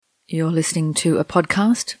You're listening to a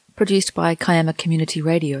podcast produced by Kiama Community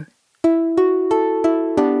Radio.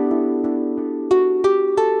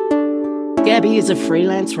 Gabbie is a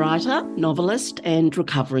freelance writer, novelist and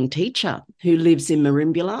recovering teacher who lives in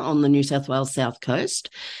Merrimbula on the New South Wales South Coast.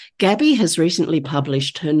 Gabbie has recently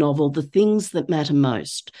published her novel, The Things That Matter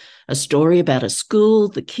Most, a story about a school,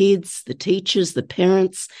 the kids, the teachers, the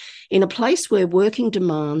parents, in a place where working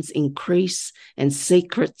demands increase and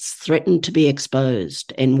secrets threaten to be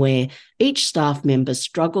exposed, and where each staff member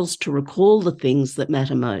struggles to recall the things that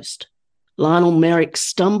matter most. Lionel Merrick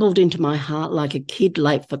stumbled into my heart like a kid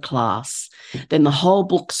late for class. Then the whole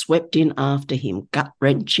book swept in after him,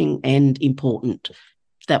 gut-wrenching and important.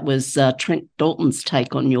 That was Trent Dalton's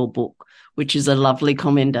take on your book, which is a lovely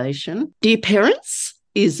commendation. Dear Parents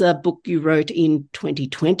is a book you wrote in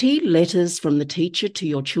 2020, Letters from the Teacher to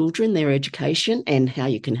Your Children, Their Education and How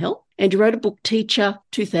You Can Help. And you wrote a book, Teacher,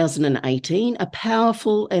 2018, a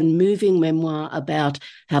powerful and moving memoir about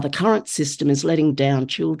how the current system is letting down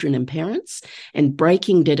children and parents and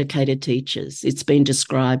breaking dedicated teachers. It's been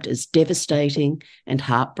described as devastating and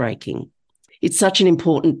heartbreaking. It's such an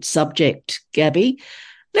important subject, Gabbie.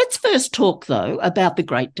 Let's first talk, though, about the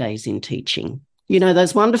great days in teaching. You know,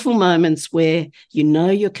 those wonderful moments where you know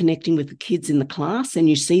you're connecting with the kids in the class and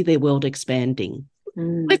you see their world expanding.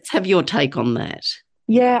 Let's have your take on that.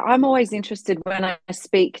 Yeah, I'm always interested when I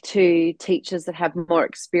speak to teachers that have more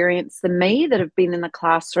experience than me, that have been in the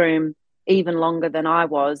classroom even longer than I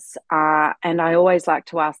was. And I always like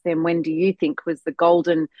to ask them, when do you think was the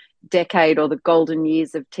golden decade or the golden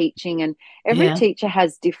years of teaching? And every teacher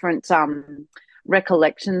has different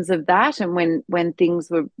recollections of that and when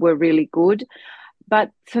things were really good.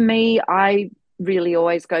 But for me, I really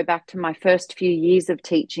always go back to my first few years of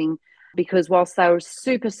teaching, because whilst they were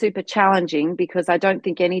super, super challenging, because I don't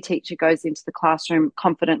think any teacher goes into the classroom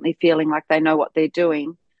confidently feeling like they know what they're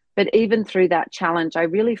doing. But even through that challenge, I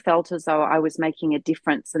really felt as though I was making a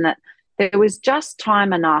difference and that there was just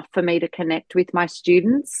time enough for me to connect with my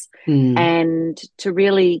students and to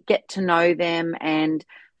really get to know them and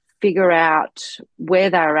figure out where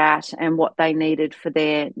they're at and what they needed for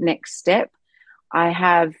their next step. I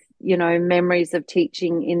have, memories of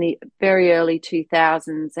teaching in the very early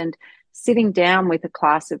 2000s and sitting down with a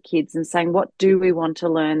class of kids and saying, what do we want to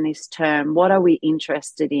learn this term? What are we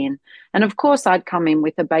interested in? And of course, I'd come in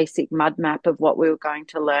with a basic mud map of what we were going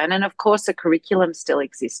to learn. And of course, a curriculum still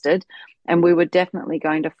existed and we were definitely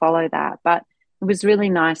going to follow that. But it was really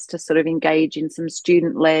nice to sort of engage in some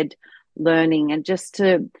student-led learning and just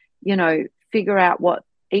to, figure out what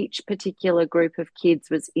each particular group of kids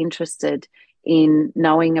was interested in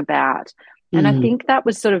knowing about. And I think that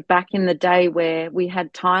was sort of back in the day where we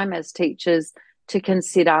had time as teachers to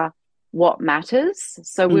consider what matters.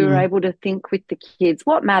 So we were able to think with the kids,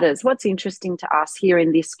 what matters, what's interesting to us here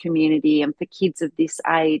in this community and for kids of this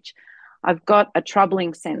age. I've got a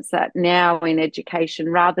troubling sense that now in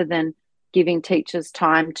education, rather than giving teachers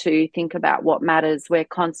time to think about what matters, we're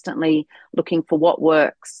constantly looking for what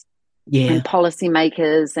works. And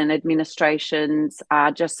policymakers and administrations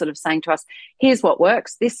are just sort of saying to us, here's what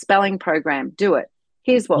works, this spelling program, do it.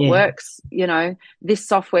 Here's what works, this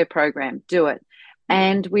software program, do it.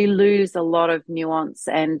 And we lose a lot of nuance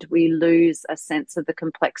and we lose a sense of the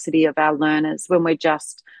complexity of our learners when we're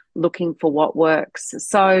just looking for what works.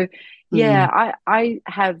 So, I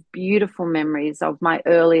have beautiful memories of my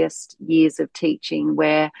earliest years of teaching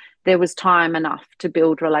where there was time enough to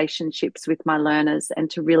build relationships with my learners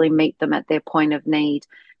and to really meet them at their point of need.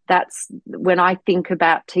 That's when I think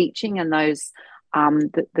about teaching and those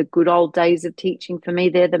the good old days of teaching. For me,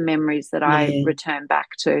 they're the memories that I return back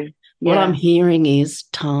to. What I'm hearing is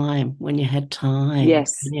time, when you had time.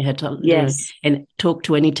 Yes. When you had to, and talk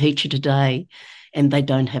to any teacher today and they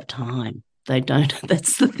don't have time. They don't.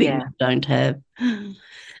 That's the thing they don't have.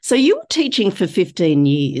 So you were teaching for 15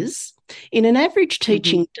 years. In an average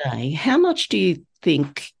teaching day, how much do you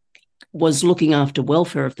think was looking after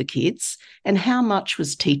welfare of the kids and how much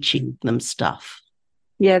was teaching them stuff?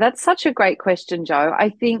 Yeah, that's such a great question, Jo. I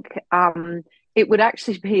think it would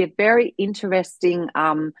actually be a very interesting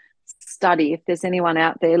study if there's anyone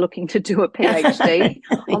out there looking to do a PhD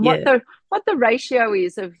on what the ratio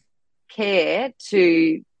is of care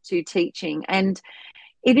to teaching. And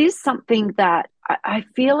it is something that I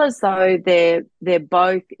feel as though they're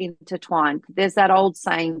both intertwined. There's that old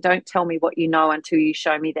saying, don't tell me what you know until you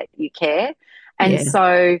show me that you care. And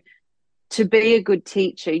so to be a good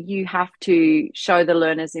teacher, you have to show the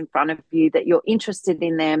learners in front of you that you're interested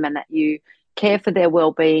in them and that you care for their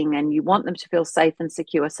well-being and you want them to feel safe and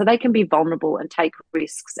secure so they can be vulnerable and take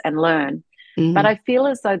risks and learn. But I feel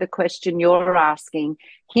as though the question you're asking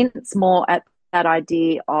hints more at that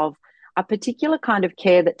idea of a particular kind of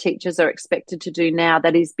care that teachers are expected to do now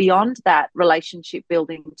that is beyond that relationship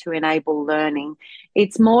building to enable learning.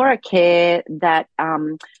 It's more a care that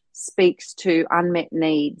speaks to unmet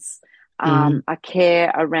needs, a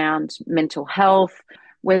care around mental health,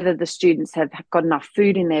 whether the students have got enough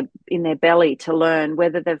food in their belly to learn,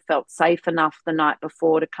 whether they've felt safe enough the night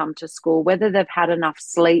before to come to school, whether they've had enough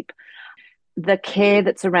sleep. The care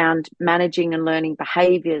that's around managing and learning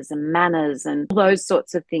behaviours and manners and those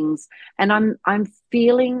sorts of things. And I'm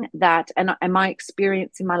feeling that, and my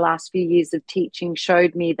experience in my last few years of teaching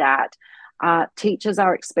showed me that teachers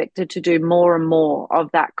are expected to do more and more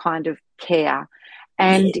of that kind of care.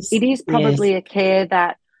 And it is probably a care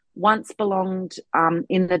that once belonged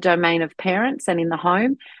in the domain of parents and in the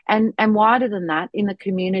home, and wider than that, in the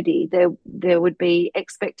community. There would be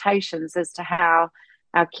expectations as to how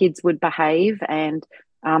our kids would behave, and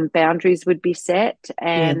boundaries would be set,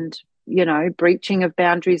 and breaching of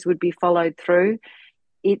boundaries would be followed through.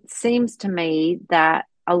 It seems to me that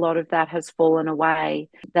a lot of that has fallen away,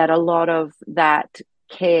 that a lot of that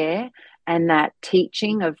care and that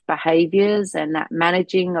teaching of behaviours and that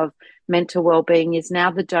managing of mental well-being is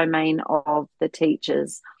now the domain of the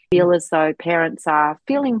teachers. I feel as though parents are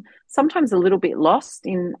feeling sometimes a little bit lost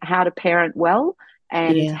in how to parent well,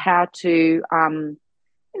 and how to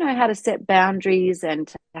how to set boundaries and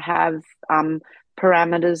to have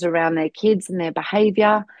parameters around their kids and their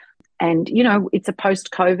behaviour. And, it's a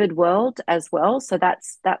post-COVID world as well. So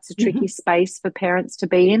that's a tricky space for parents to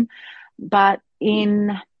be in. But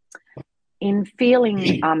in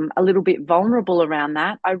feeling a little bit vulnerable around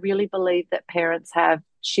that, I really believe that parents have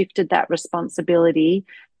shifted that responsibility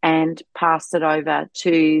and passed it over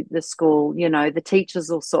to the school. The teachers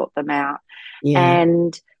will sort them out.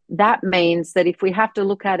 And that means that if we have to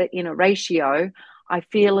look at it in a ratio, I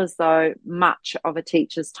feel as though much of a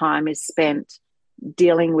teacher's time is spent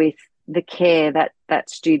dealing with the care that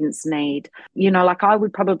students need. I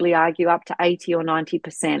would probably argue up to 80 or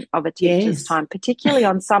 90% of a teacher's time, particularly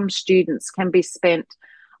on some students, can be spent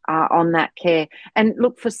on that care. And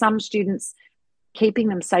look, for some students, keeping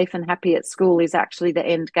them safe and happy at school is actually the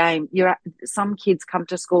end game. Some kids come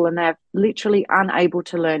to school and they're literally unable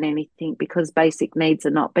to learn anything because basic needs are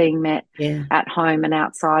not being met at home and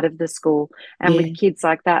outside of the school. And with kids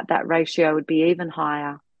like that, that ratio would be even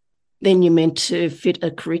higher. Then you're meant to fit a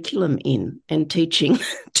curriculum in and teaching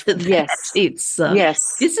to that.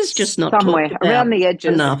 This is just not somewhere talked about around the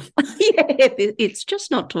edges enough. It's just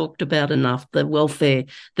not talked about enough, the welfare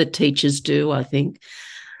that teachers do, I think.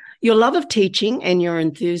 Your love of teaching and your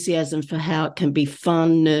enthusiasm for how it can be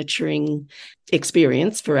fun, nurturing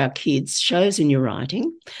experience for our kids shows in your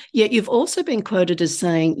writing. Yet you've also been quoted as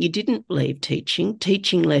saying you didn't leave teaching,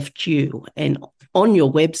 teaching left you. And on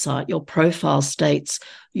your website, your profile states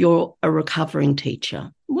you're a recovering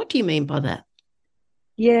teacher. What do you mean by that?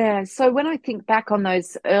 Yeah, so when I think back on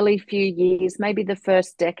those early few years, maybe the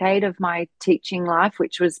first decade of my teaching life,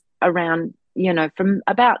 which was around, from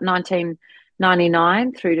about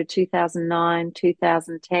 1999 through to 2009,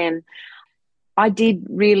 2010, I did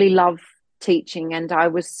really love teaching, and I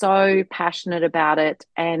was so passionate about it.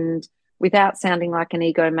 And without sounding like an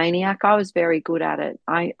egomaniac, I was very good at it.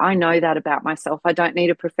 I know that about myself. I don't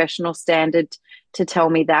need a professional standard to tell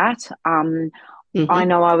me that. I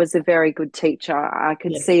know I was a very good teacher. I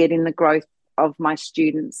could see it in the growth of my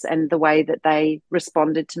students and the way that they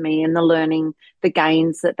responded to me and the learning, the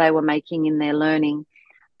gains that they were making in their learning.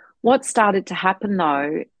 What started to happen,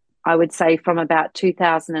 though, I would say from about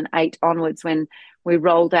 2008 onwards, when we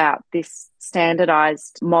rolled out this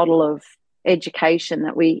standardised model of education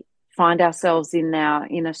that we find ourselves in now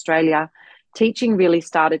in Australia, teaching really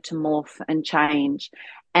started to morph and change.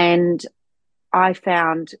 And I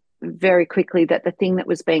found very quickly that the thing that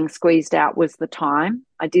was being squeezed out was the time.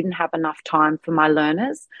 I didn't have enough time for my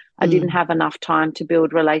learners. I didn't have enough time to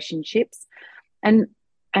build relationships. And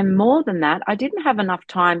more than that, I didn't have enough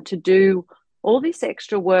time to do all this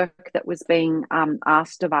extra work that was being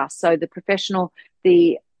asked of us. So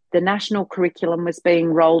the national curriculum was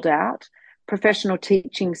being rolled out. Professional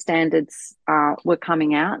teaching standards were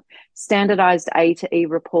coming out. Standardised A to E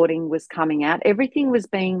reporting was coming out. Everything was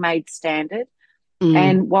being made standard.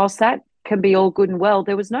 And whilst that can be all good and well,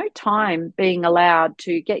 there was no time being allowed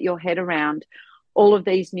to get your head around all of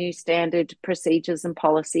these new standard procedures and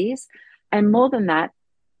policies. And more than that,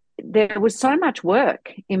 there was so much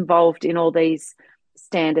work involved in all these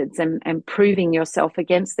standards and proving yourself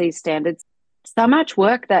against these standards. So much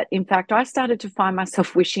work that, in fact, I started to find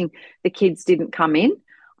myself wishing the kids didn't come in.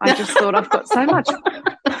 I just thought I've got so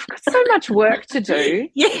much work to do.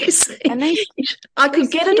 Yes. And I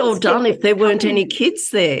could get it all done if there weren't any kids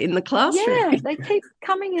there in the classroom. Yeah, they keep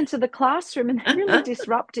coming into the classroom and really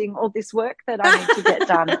disrupting all this work that I need to get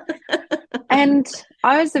done. And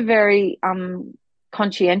I was a very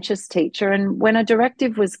conscientious teacher, and when a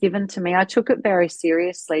directive was given to me, I took it very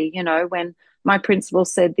seriously. You know, when my principal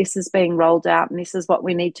said this is being rolled out and this is what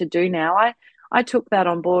we need to do now, I took that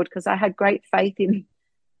on board because I had great faith in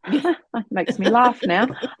it makes me laugh now.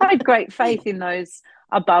 I had great faith in those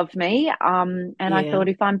above me, and I thought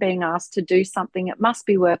if I'm being asked to do something, it must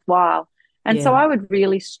be worthwhile. And so I would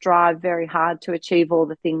really strive very hard to achieve all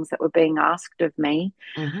the things that were being asked of me.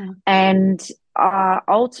 And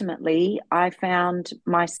ultimately, I found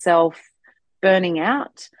myself burning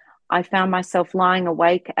out. I found myself lying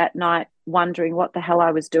awake at night wondering what the hell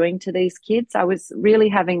I was doing to these kids. I was really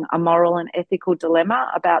having a moral and ethical dilemma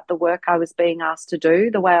about the work I was being asked to do,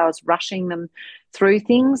 the way I was rushing them through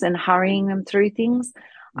things and hurrying them through things.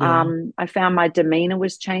 I found my demeanor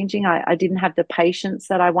was changing. I didn't have the patience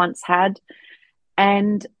that I once had.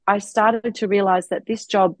 And I started to realize that this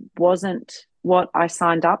job wasn't what I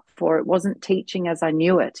signed up for. It wasn't teaching as I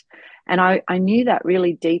knew it. And I knew that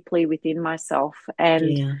really deeply within myself.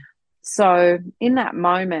 And so in that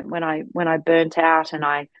moment when I burnt out and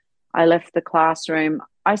I left the classroom,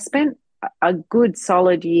 I spent a good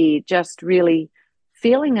solid year just really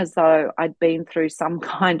feeling as though I'd been through some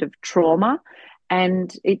kind of trauma.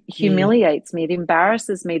 And it humiliates me. It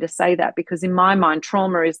embarrasses me to say that, because in my mind,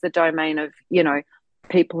 trauma is the domain of, you know,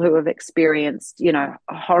 people who have experienced, you know,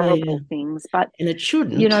 horrible things. But, and it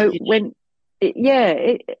shouldn't. You know,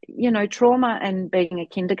 you know, trauma and being a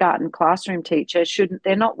kindergarten classroom teacher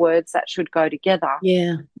they're not words that should go together.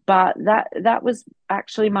 Yeah. But that was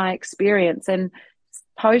actually my experience. And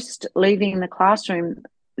post leaving the classroom,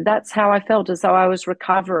 that's how I felt, as though I was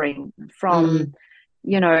recovering from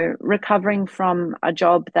recovering from a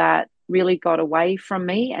job that really got away from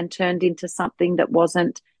me and turned into something that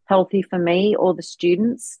wasn't healthy for me or the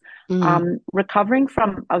students. Recovering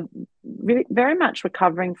from very much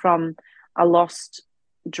recovering from a lost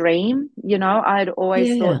dream. You know, I had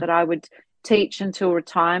always thought that I would teach until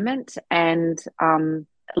retirement, and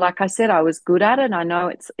like I said, I was good at it. I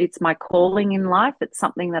know it's my calling in life. It's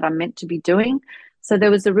something that I'm meant to be doing. So there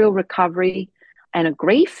was a real recovery and a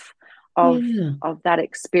grief of that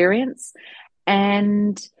experience.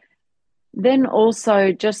 And then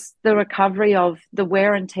also just the recovery of the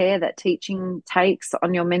wear and tear that teaching takes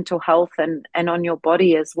on your mental health and on your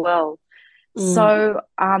body as well. So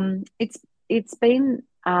it's been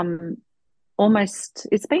 10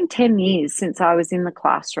 years since I was in the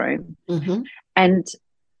classroom. And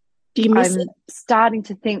do you miss it? I'm starting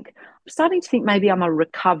to think maybe I'm a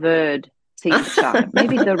recovered teacher.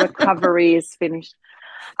 Maybe the recovery is finished.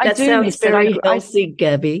 That sounds very healthy,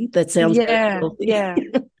 Gabbie. That sounds very healthy. Yeah.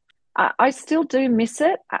 I still do miss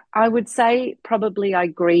it. I would say probably I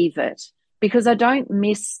grieve it, because I don't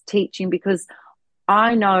miss teaching, because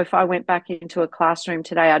I know if I went back into a classroom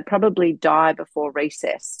today, I'd probably die before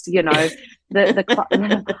recess. You know,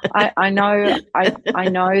 I know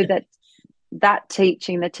that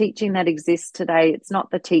teaching, the teaching that exists today, it's not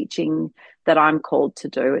the teaching that I'm called to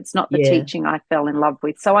do. It's not the teaching I fell in love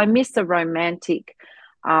with. So I miss a romantic,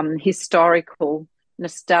 historical,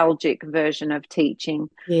 nostalgic version of teaching.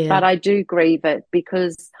 But I do grieve it,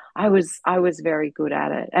 because I was very good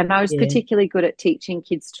at it, and I was particularly good at teaching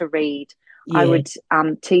kids to read. I would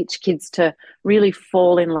teach kids to really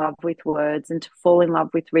fall in love with words and to fall in love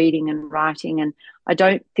with reading and writing. And I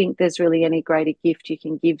don't think there's really any greater gift you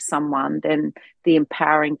can give someone than the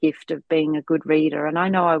empowering gift of being a good reader. And I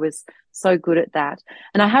know I was so good at that.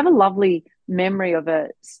 And I have a lovely memory of a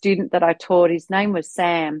student that I taught. His name was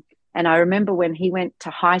Sam. And I remember when he went to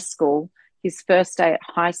high school, his first day at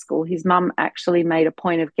high school, his mum actually made a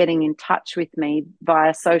point of getting in touch with me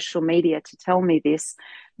via social media to tell me this,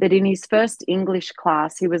 that in his first English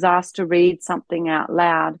class, he was asked to read something out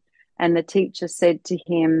loud. And the teacher said to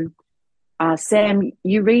him, Sam,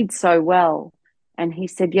 you read so well. And he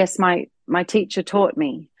said, yes, my teacher taught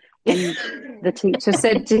me. And the teacher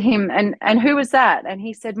said to him, and who was that? And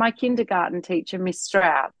he said, my kindergarten teacher, Miss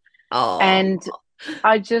Stroud. Oh. And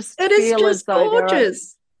I just feel as though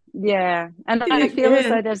gorgeous. And I feel as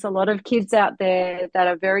though there's a lot of kids out there that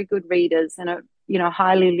are very good readers and are, you know,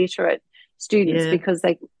 highly literate students because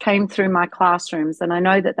they came through my classrooms, and I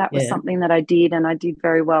know that was something that I did, and I did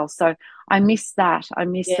very well. So I miss that. I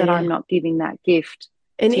miss that I'm not giving that gift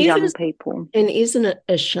to young people. And isn't it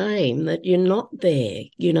a shame that you're not there?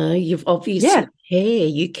 You know, you've obviously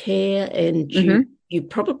you care, and you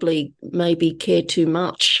probably maybe care too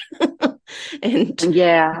much. and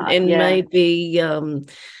Yeah, and yeah. maybe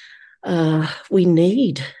we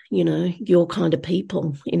need, your kind of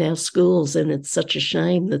people in our schools, and it's such a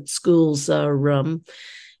shame that schools are,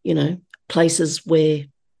 places where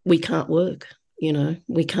we can't work.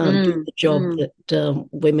 We can't do the job that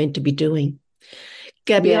we're meant to be doing.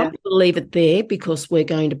 Gabbie, I'm Yeah. going to leave it there because we're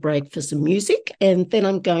going to break for some music, and then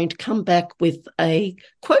I'm going to come back with a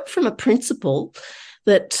quote from a principal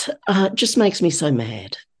that just makes me so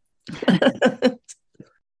mad.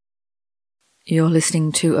 You're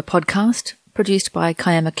listening to a podcast produced by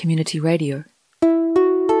Kiama Community Radio.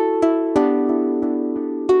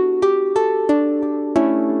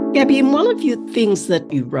 Gabbie, in one of your things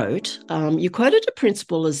that you wrote, you quoted a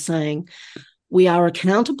principal as saying, "We are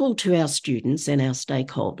accountable to our students and our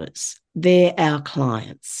stakeholders. They're our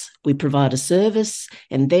clients. We provide a service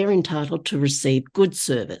and they're entitled to receive good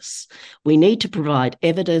service. We need to provide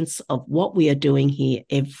evidence of what we are doing here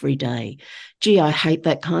every day." Gee, I hate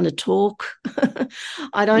that kind of talk.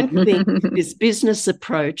 I don't think this business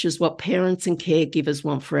approach is what parents and caregivers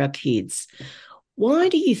want for our kids. Why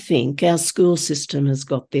do you think our school system has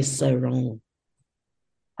got this so wrong?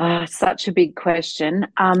 Such a big question.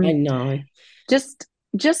 I know.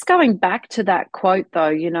 Just going back to that quote,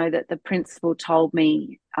 though, that the principal told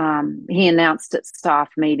me, he announced at staff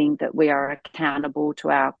meeting that we are accountable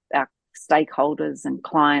to our stakeholders and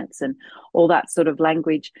clients and all that sort of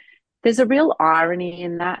language. There's a real irony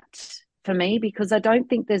in that for me, because I don't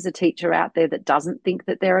think there's a teacher out there that doesn't think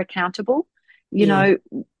that they're accountable.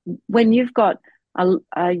 When you've got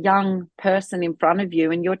a young person in front of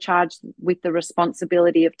you and you're charged with the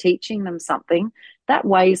responsibility of teaching them something, that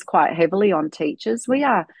weighs quite heavily on teachers. We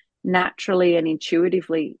are naturally and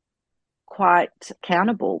intuitively quite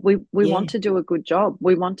accountable. We want to do a good job.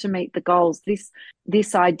 We want to meet the goals.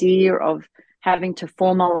 This idea of having to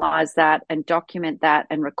formalize that and document that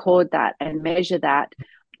and record that and measure that,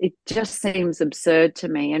 it just seems absurd to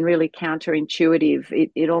me and really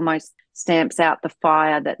counterintuitive. It almost stamps out the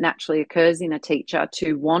fire that naturally occurs in a teacher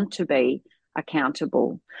to want to be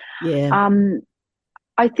accountable. Yeah.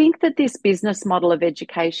 I think that this business model of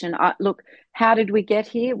education, look, how did we get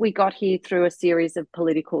here? We got here through a series of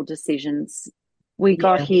political decisions. We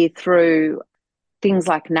got here through things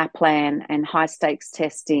like NAPLAN and high stakes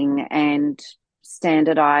testing and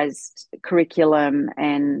standardized curriculum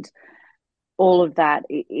and all of that.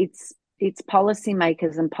 It's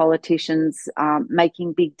policymakers and politicians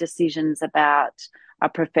making big decisions about a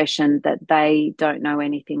profession that they don't know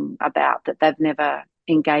anything about, that they've never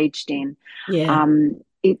engaged in. Yeah.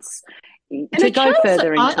 It's to go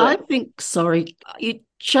further into I think, it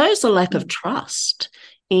shows a lack of trust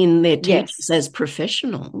in their teachers as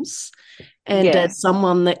professionals and as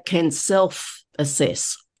someone that can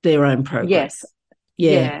self-assess their own progress.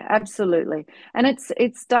 Yeah, absolutely. And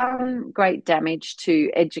it's done great damage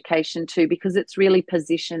to education too, because it's really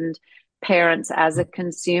positioned parents as a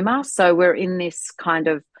consumer. So we're in this kind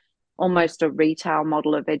of almost a retail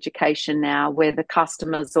model of education now, where the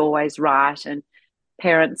customer's always right and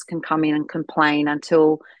parents can come in and complain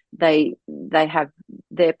until they have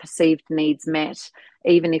their perceived needs met,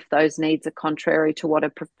 even if those needs are contrary to what a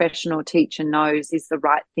professional teacher knows is the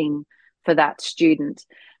right thing for that student.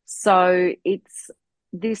 So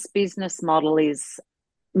this business model is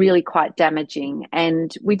really quite damaging,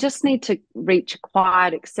 and we just need to reach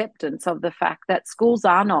quiet acceptance of the fact that schools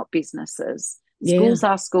are not businesses. Schools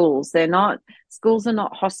are schools. Schools are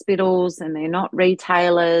not hospitals, and they're not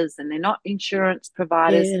retailers, and they're not insurance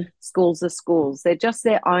providers. Schools are schools. They're just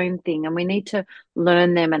their own thing, and we need to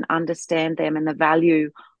learn them and understand them and the value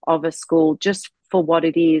of a school just for what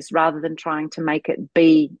it is, rather than trying to make it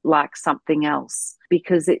be like something else,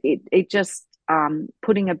 because it just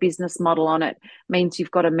putting a business model on it means you've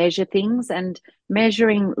got to measure things, and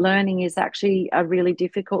measuring learning is actually a really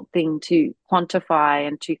difficult thing to quantify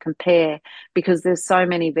and to compare, because there's so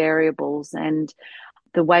many variables, and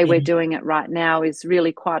the way we're doing it right now is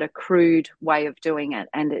really quite a crude way of doing it,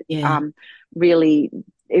 and it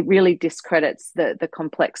really discredits the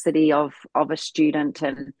complexity of a student,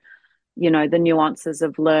 and the nuances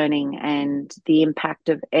of learning and the impact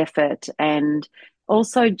of effort, and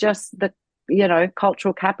also just the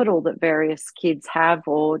cultural capital that various kids have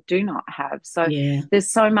or do not have. So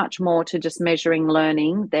there's so much more to just measuring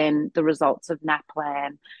learning than the results of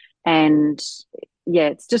NAPLAN. And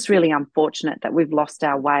it's just really unfortunate that we've lost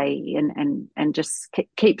our way and just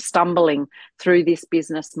keep stumbling through this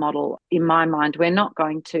business model. In my mind, we're not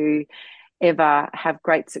going to ever have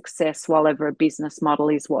great success while ever a business model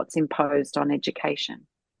is what's imposed on education.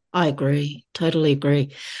 I agree, totally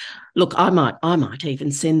agree. Look, I might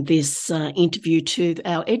even send this interview to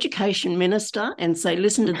our education minister and say,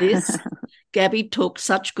 listen to this. Gabbie talks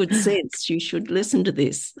such good sense. You should listen to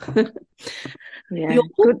this. Yeah,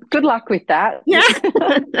 good luck with that. Yeah.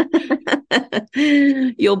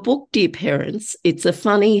 Your book, Dear Parents, it's a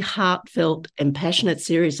funny, heartfelt and passionate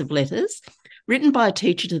series of letters written by a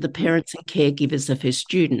teacher to the parents and caregivers of her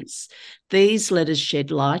students. These letters shed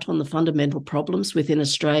light on the fundamental problems within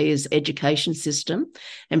Australia's education system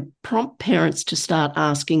and prompt parents to start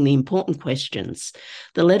asking the important questions.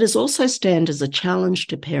 The letters also stand as a challenge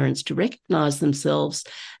to parents to recognise themselves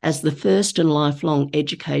as the first and lifelong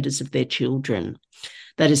educators of their children.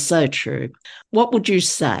 That is so true. What would you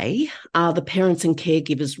say are the parents and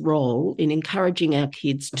caregivers' role in encouraging our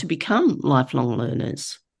kids to become lifelong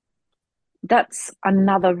learners? That's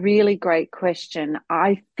another really great question.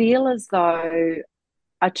 I feel as though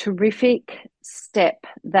a terrific step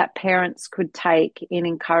that parents could take in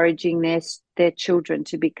encouraging their children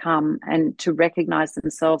to become and to recognise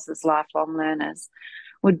themselves as lifelong learners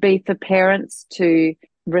would be for parents to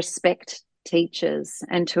respect teachers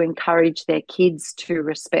and to encourage their kids to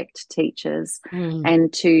respect teachers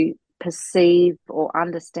and to perceive or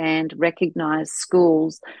understand, recognise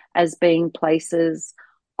schools as being places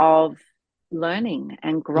of learning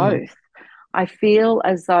and growth. I feel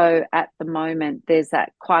as though at the moment there's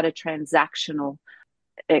that quite a transactional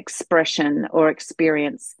expression or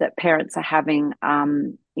experience that parents are having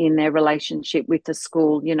in their relationship with the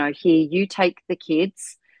school. You know, here you take the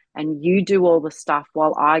kids and you do all the stuff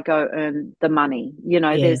while I go earn the money. You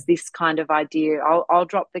know, there's this kind of idea, I'll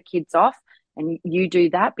drop the kids off and you do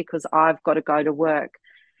that because I've got to go to work.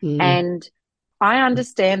 And I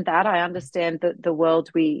understand that. I understand the world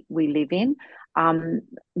we live in.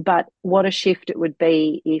 But what a shift it would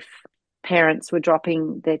be if parents were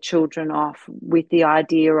dropping their children off with the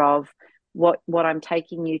idea of what I'm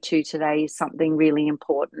taking you to today is something really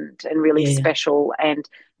important and really special. And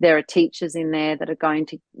there are teachers in there that are going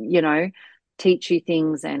to, you know, teach you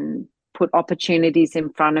things and put opportunities in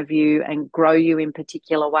front of you and grow you in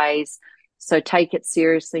particular ways. So take it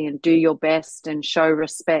seriously and do your best and show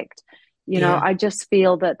respect. You know, I just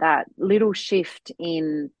feel that little shift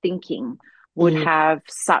in thinking would have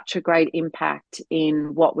such a great impact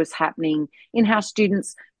in what was happening, in how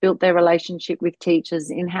students built their relationship with teachers,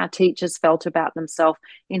 in how teachers felt about themselves,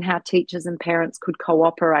 in how teachers and parents could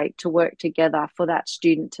cooperate to work together for that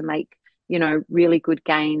student to make, you know, really good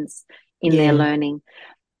gains in their learning.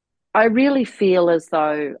 I really feel as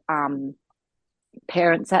though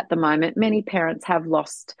parents at the moment, many parents have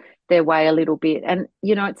lost their way a little bit. And,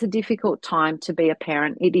 you know, it's a difficult time to be a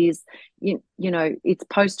parent. It is, you know, it's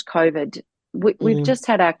post-COVID. We've just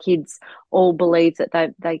had our kids all believe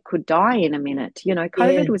that they could die in a minute. You know,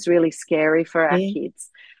 COVID was really scary for our kids.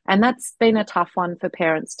 And that's been a tough one for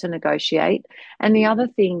parents to negotiate. And the other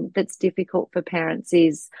thing that's difficult for parents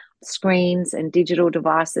is screens and digital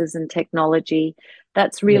devices and technology.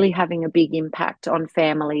 That's really having a big impact on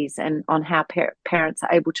families and on how parents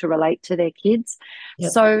are able to relate to their kids.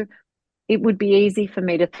 So it would be easy for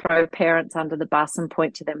me to throw parents under the bus and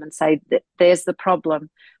point to them and say that there's the problem.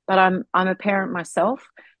 But I'm a parent myself,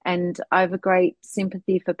 and I have a great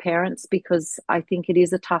sympathy for parents because I think it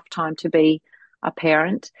is a tough time to be a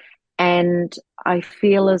parent. And I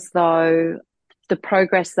feel as though the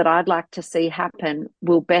progress that I'd like to see happen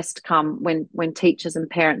will best come when teachers and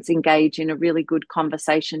parents engage in a really good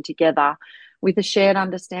conversation together with a shared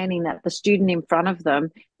understanding that the student in front of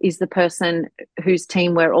them is the person whose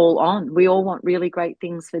team we're all on. We all want really great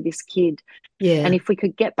things for this kid. And if we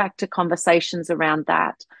could get back to conversations around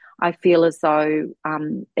that, I feel as though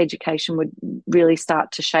education would really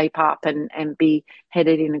start to shape up and be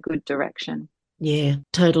headed in a good direction. Yeah,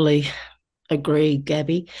 totally agree,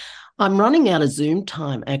 Gabbie. I'm running out of Zoom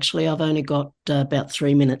time, actually. I've only got about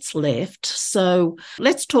 3 minutes left. So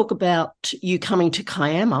let's talk about you coming to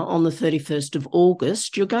Kiama on the 31st of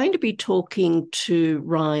August. You're going to be talking to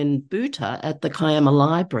Ryan Buta at the Kiama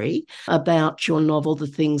Library about your novel, The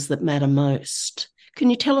Things That Matter Most. Can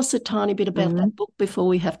you tell us a tiny bit about that book before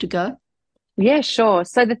we have to go? Yeah, sure.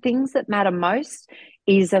 So The Things That Matter Most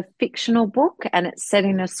is a fictional book and it's set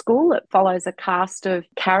in a school. It follows a cast of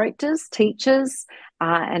characters, teachers,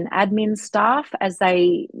 and admin staff as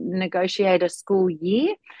they negotiate a school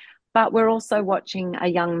year. But we're also watching a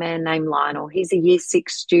young man named Lionel. He's a year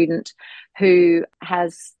 6 student who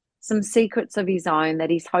has some secrets of his own that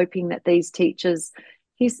he's hoping that these teachers,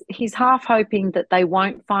 he's half hoping that they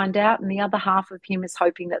won't find out, and the other half of him is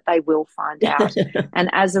hoping that they will find out. And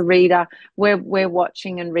as a reader, we're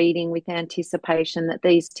watching and reading with anticipation that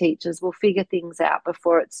these teachers will figure things out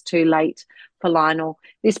before it's too late for Lionel.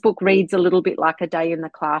 This book reads a little bit like a day in the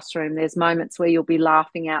classroom. There's moments where you'll be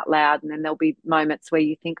laughing out loud, and then there'll be moments where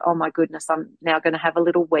you think, oh my goodness, I'm now going to have a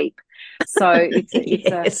little weep. So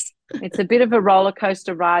it's a bit of a roller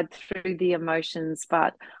coaster ride through the emotions,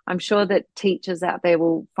 but I'm sure that teachers out there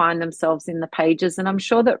will find themselves in the pages, and I'm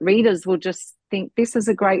sure that readers will just think this is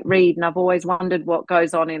a great read, and I've always wondered what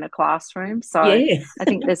goes on in a classroom. So I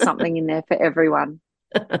think there's something in there for everyone.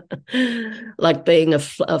 Like being a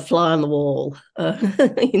fly on the wall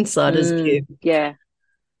inside his cube. Yeah.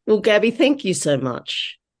 Well, Gabbie, thank you so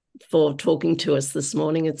much for talking to us this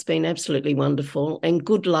morning. It's been absolutely wonderful, and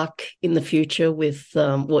good luck in the future with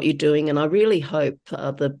what you're doing. And I really hope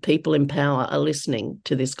the people in power are listening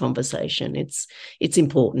to this conversation. It's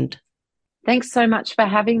important. Thanks so much for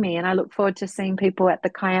having me, and I look forward to seeing people at the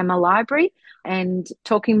Kiama Library and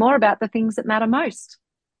talking more about the things that matter most.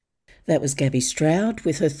 That was Gabbie Stroud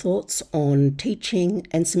with her thoughts on teaching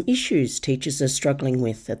and some issues teachers are struggling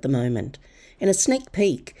with at the moment, and a sneak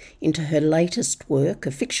peek into her latest work,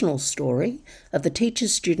 a fictional story of the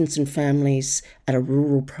teachers, students and families at a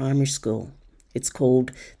rural primary school. It's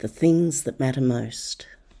called The Things That Matter Most.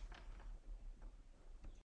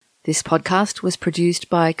 This podcast was produced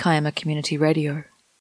by Kiama Community Radio.